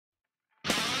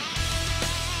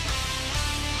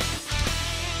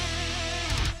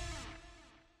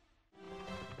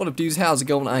What up, dudes? How's it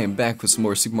going? I am back with some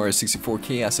more Super Mario 64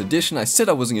 Chaos Edition. I said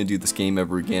I wasn't going to do this game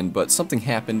ever again, but something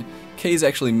happened. K's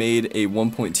actually made a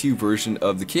 1.2 version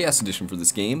of the Chaos Edition for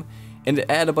this game, and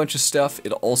to add a bunch of stuff,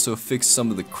 it also fixed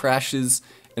some of the crashes,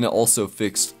 and it also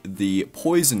fixed the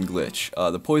poison glitch.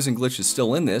 The poison glitch is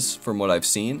still in this, from what I've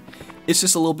seen. It's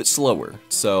just a little bit slower,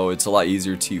 so it's a lot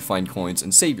easier to find coins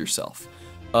and save yourself.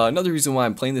 Another reason why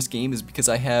I'm playing this game is because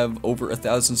I have over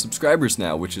 1,000 subscribers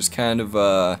now, which is kind of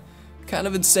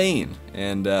insane,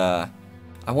 and I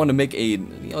want to make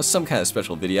a some kind of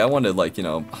special video. I want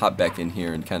to hop back in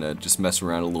here and kind of just mess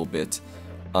around a little bit.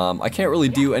 I can't really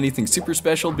do anything super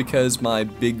special because my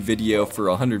big video for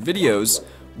 100 videos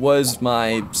was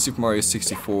my Super Mario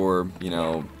 64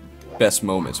 best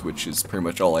moments, which is pretty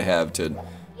much all I have to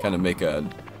kind of make a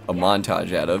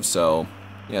montage out of. So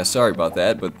yeah, sorry about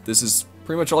that, but this is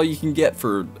pretty much all you can get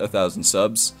for 1,000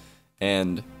 subs,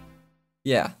 and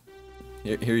yeah.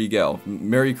 Here you go.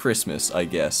 Merry Christmas, I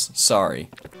guess.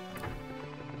 Sorry.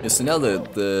 Yeah, so now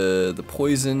the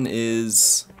poison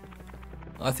is...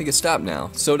 I think it stopped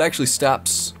now. So it actually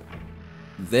stops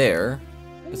there.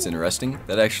 That's interesting.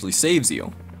 That actually saves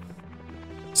you.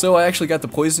 So I actually got the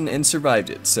poison and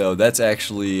survived it. So that's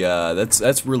actually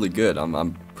that's really good.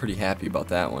 I'm pretty happy about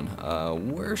that one.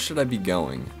 Where should I be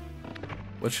going?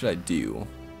 What should I do?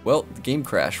 Well, the game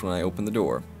crashed when I opened the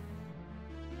door.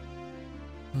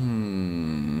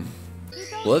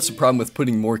 Well, that's the problem with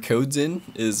putting more codes in,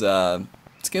 is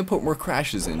it's gonna put more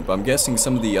crashes in, but I'm guessing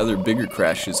some of the other bigger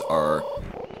crashes are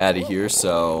out of here,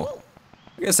 so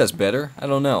I guess that's better. I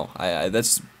don't know.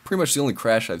 That's pretty much the only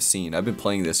crash I've seen. I've been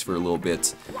playing this for a little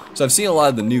bit, so I've seen a lot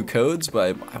of the new codes,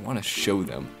 but I want to show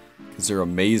them because they're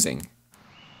amazing.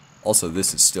 Also,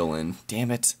 this is still in.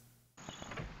 Damn it.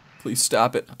 Please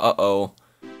stop it. Uh-oh.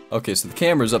 Okay, so the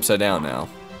camera's upside down now.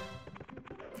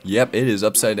 Yep, it is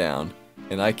upside down,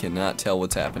 and I cannot tell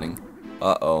what's happening.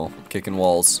 Uh-oh, I'm kicking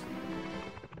walls.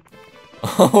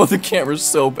 Oh, the camera's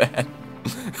so bad.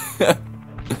 I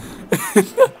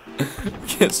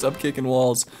can't stop kicking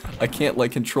walls. I can't,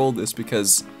 control this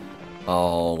because...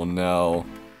 Oh, no.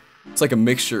 It's like a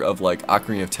mixture of,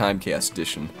 Ocarina of Time Chaos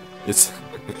Edition. It's...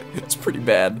 it's pretty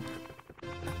bad.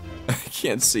 I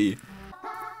can't see.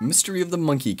 Mystery of the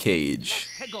Monkey Cage.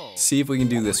 See if we can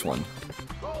do this one.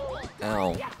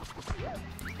 Ow.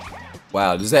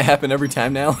 Wow, does that happen every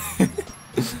time now?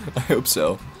 I hope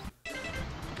so.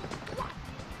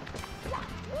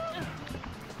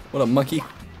 What up, monkey?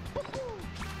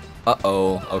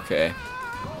 Uh-oh, okay.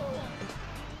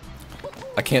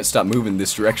 I can't stop moving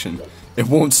this direction. It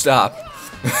won't stop.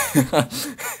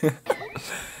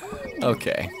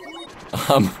 Okay.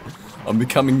 I'm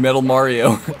becoming Metal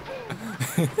Mario.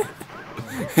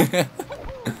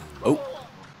 Oh.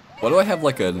 Why do I have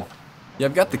Yeah,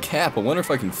 I've got the cap. I wonder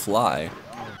if I can fly.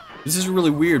 This is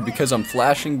really weird because I'm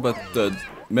flashing, but the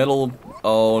metal...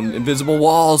 Oh, invisible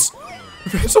walls!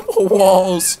 Invisible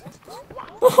walls!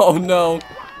 Oh no!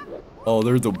 Oh,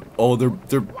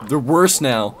 they're worse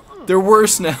now. They're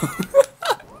worse now.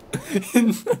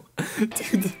 Dude,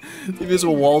 the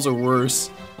invisible walls are worse.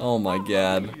 Oh my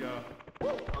god.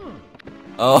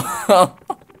 Oh,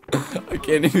 I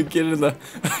can't even get in the...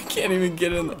 I can't even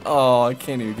get in the... Oh, I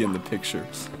can't even get in the picture.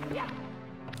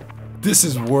 This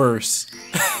is worse.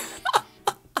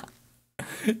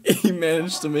 He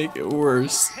managed to make it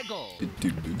worse.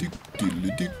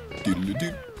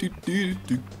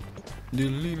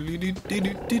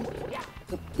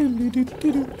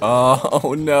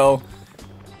 Oh no.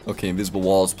 Okay, invisible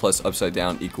walls plus upside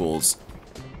down equals...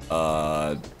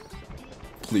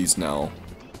 Please no.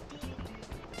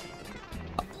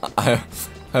 I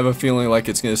have a feeling like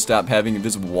it's gonna stop having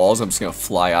invisible walls. I'm just gonna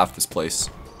fly off this place.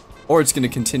 Or it's gonna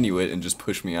continue it and just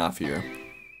push me off here.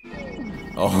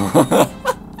 Oh.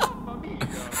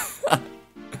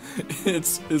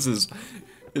 This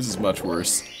is much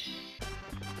worse.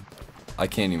 I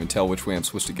can't even tell which way I'm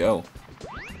supposed to go.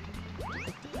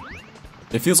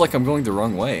 It feels like I'm going the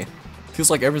wrong way. It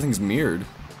feels like everything's mirrored.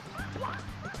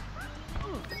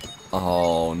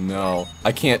 Oh no.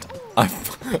 I can't. I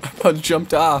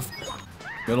jumped off.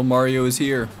 Metal Mario is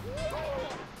here.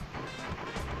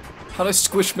 How'd I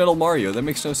squish Metal Mario? That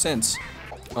makes no sense.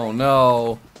 Oh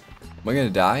no. Am I gonna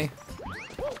die?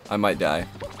 I might die.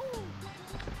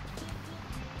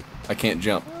 I can't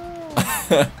jump.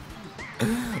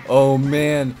 Oh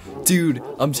man. Dude,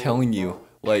 I'm telling you,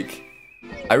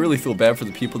 I really feel bad for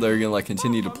the people that are gonna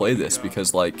continue to play this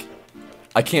because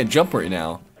I can't jump right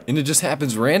now. And it just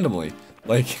happens randomly.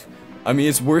 I mean,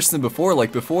 it's worse than before.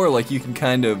 Before, you can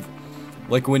kind of,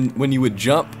 when you would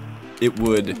jump, it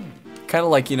would kind of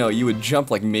like, you know, you would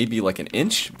jump like maybe like an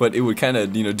inch, but it would kind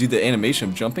of, you know, do the animation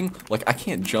of jumping. Like, I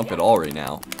can't jump at all right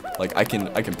now. Like, I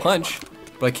can punch,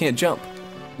 but I can't jump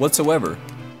whatsoever.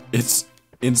 It's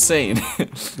insane.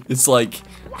 It's like,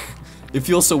 it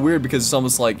feels so weird because it's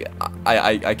almost like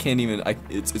I can't even,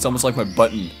 it's almost like my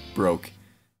button broke.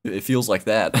 It feels like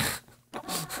that.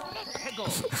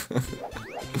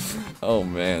 Oh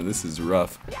man, this is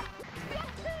rough.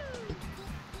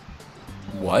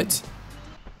 What?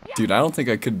 Dude, I don't think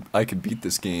I could beat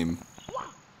this game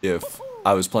if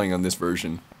I was playing on this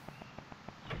version.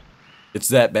 It's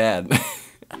that bad.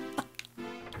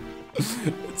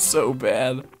 It's so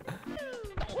bad.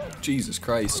 Jesus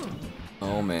Christ.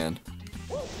 Oh man.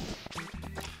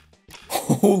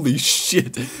 Holy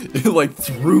shit. It like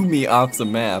threw me off the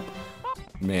map.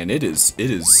 Man, it is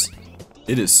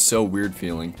so weird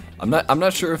feeling. I'm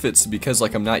not sure if it's because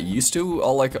like I'm not used to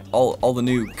all the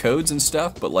new codes and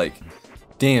stuff, but like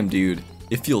damn dude,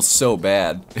 it feels so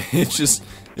bad. It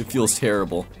feels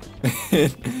terrible.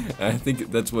 I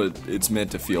think that's what it's meant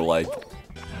to feel like.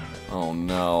 Oh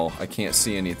no, I can't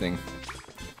see anything.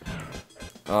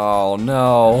 Oh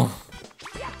no.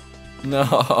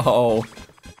 No.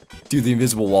 Dude, the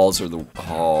invisible walls are the...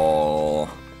 Oh.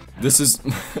 This is...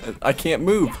 I can't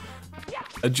move.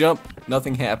 I jump,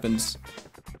 nothing happens.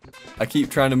 I keep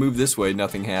trying to move this way,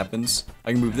 nothing happens.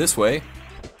 I can move this way.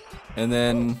 And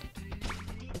then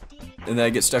I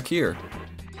get stuck here.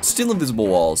 Still invisible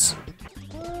walls.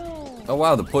 Oh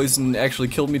wow, the poison actually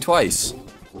killed me twice.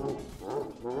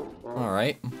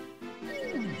 Alright.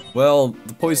 Well,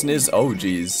 the poison is... Oh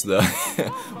geez.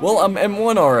 Well, I'm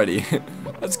M1 already.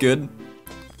 That's good.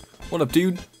 What up,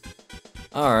 dude?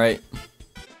 Alright.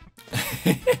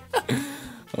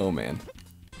 Oh man.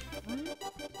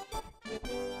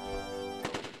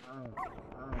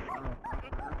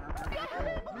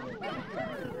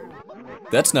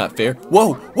 That's not fair.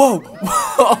 Whoa! Whoa!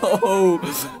 Whoa!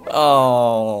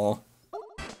 Oh.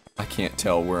 I can't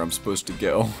tell where I'm supposed to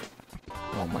go.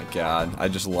 Oh my god. I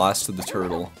just lost to the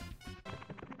turtle.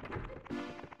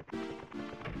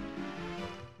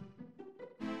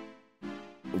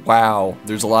 Wow.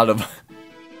 There's a lot of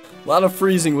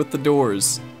freezing with the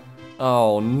doors.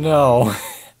 Oh no.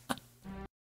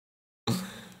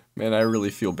 Man, I really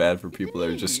feel bad for people that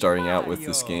are just starting out with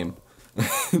this game.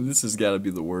 This has got to be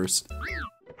the worst.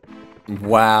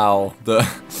 Wow, the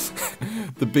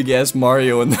big ass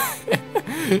Mario in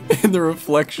the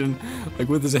reflection, like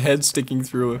with his head sticking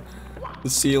through the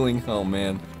ceiling. Oh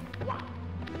man.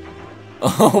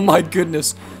 Oh my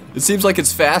goodness. It seems like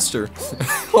it's faster.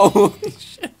 Holy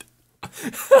shit.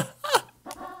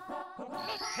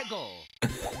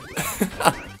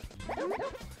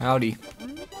 Howdy.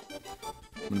 I'm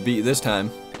gonna beat you this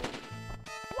time.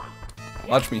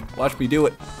 Watch me do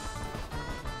it.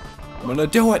 I'm gonna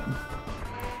do it.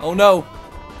 Oh no.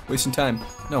 Wasting time.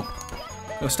 No.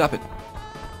 No, stop it.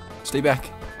 Stay back.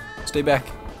 Stay back.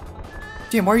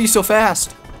 Damn, why are you so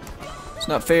fast? It's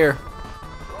not fair.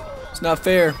 It's not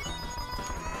fair.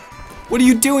 What are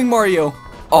you doing, Mario?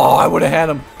 Oh, I would have had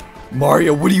him.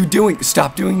 Mario, what are you doing?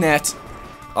 Stop doing that.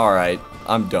 Alright,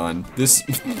 I'm done. This...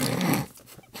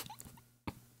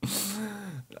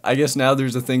 I guess now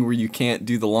there's a thing where you can't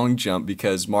do the long jump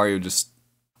because Mario just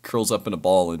curls up in a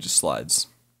ball and just slides.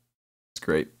 It's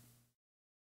great.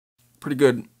 Pretty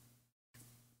good.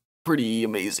 Pretty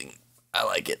amazing. I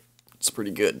like it. It's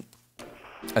pretty good.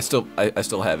 I still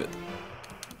have it.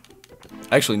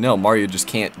 Actually, no, Mario just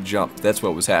can't jump. That's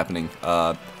what was happening.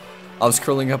 I was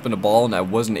curling up in a ball and I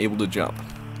wasn't able to jump.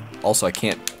 Also, I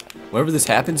can't... Whenever this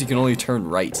happens, you can only turn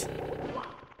right.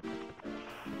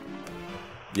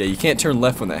 Yeah, you can't turn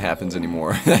left when that happens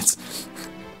anymore. That's...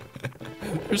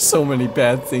 There's so many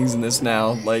bad things in this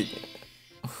now. Like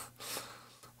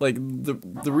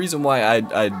the reason why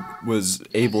I was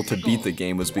able to beat the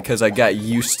game was because I got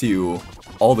used to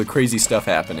all the crazy stuff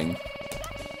happening.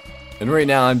 And right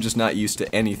now I'm just not used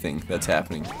to anything that's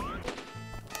happening.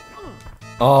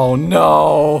 Oh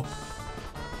no!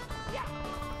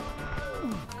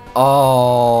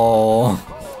 Oh.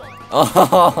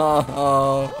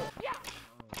 Oh.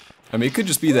 I mean, it could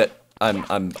just be that I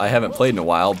haven't played in a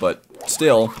while, but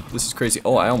still, this is crazy.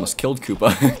 Oh, I almost killed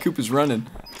Koopa. Koopa's running.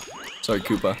 Sorry,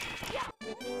 Koopa.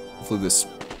 Hopefully this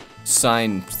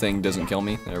sign thing doesn't kill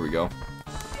me. There we go.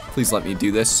 Please let me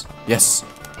do this. Yes.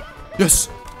 Yes.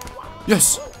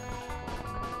 Yes.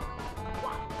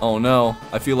 Oh no,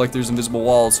 I feel like there's invisible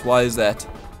walls. Why is that?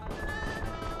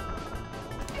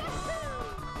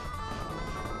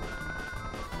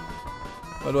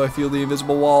 Why do I feel the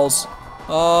invisible walls?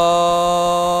 Oh!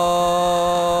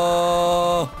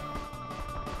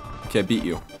 Okay, I beat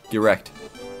you. Get wrecked.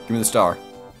 Give me the star.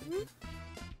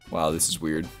 Wow, this is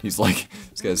weird. He's like,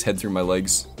 he's got his head through my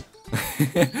legs.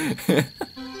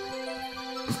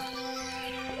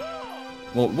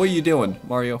 Well, what are you doing,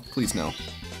 Mario? Please no.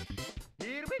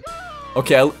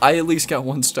 Okay, I at least got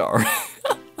 1 star.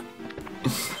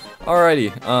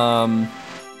 Alrighty,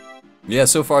 yeah,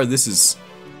 so far this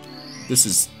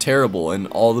is terrible in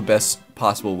all the best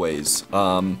possible ways.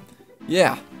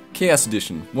 Yeah, Chaos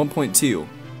Edition 1.2.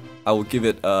 I will give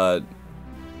it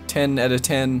 10 out of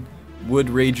 10.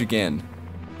 Would rage again.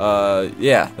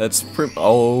 Yeah, that's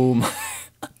oh my.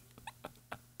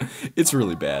 It's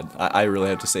really bad. I really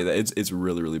have to say that. It's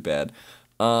really, really bad.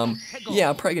 Yeah,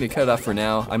 I'm probably gonna cut it off for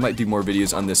now. I might do more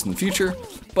videos on this in the future.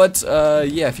 But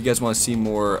yeah, if you guys want to see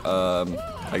more,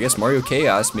 I guess Mario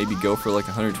Chaos, maybe go for like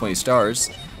 120 stars,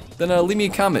 then leave me a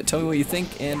comment, tell me what you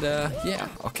think, and yeah,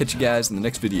 I'll catch you guys in the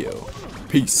next video.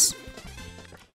 Peace.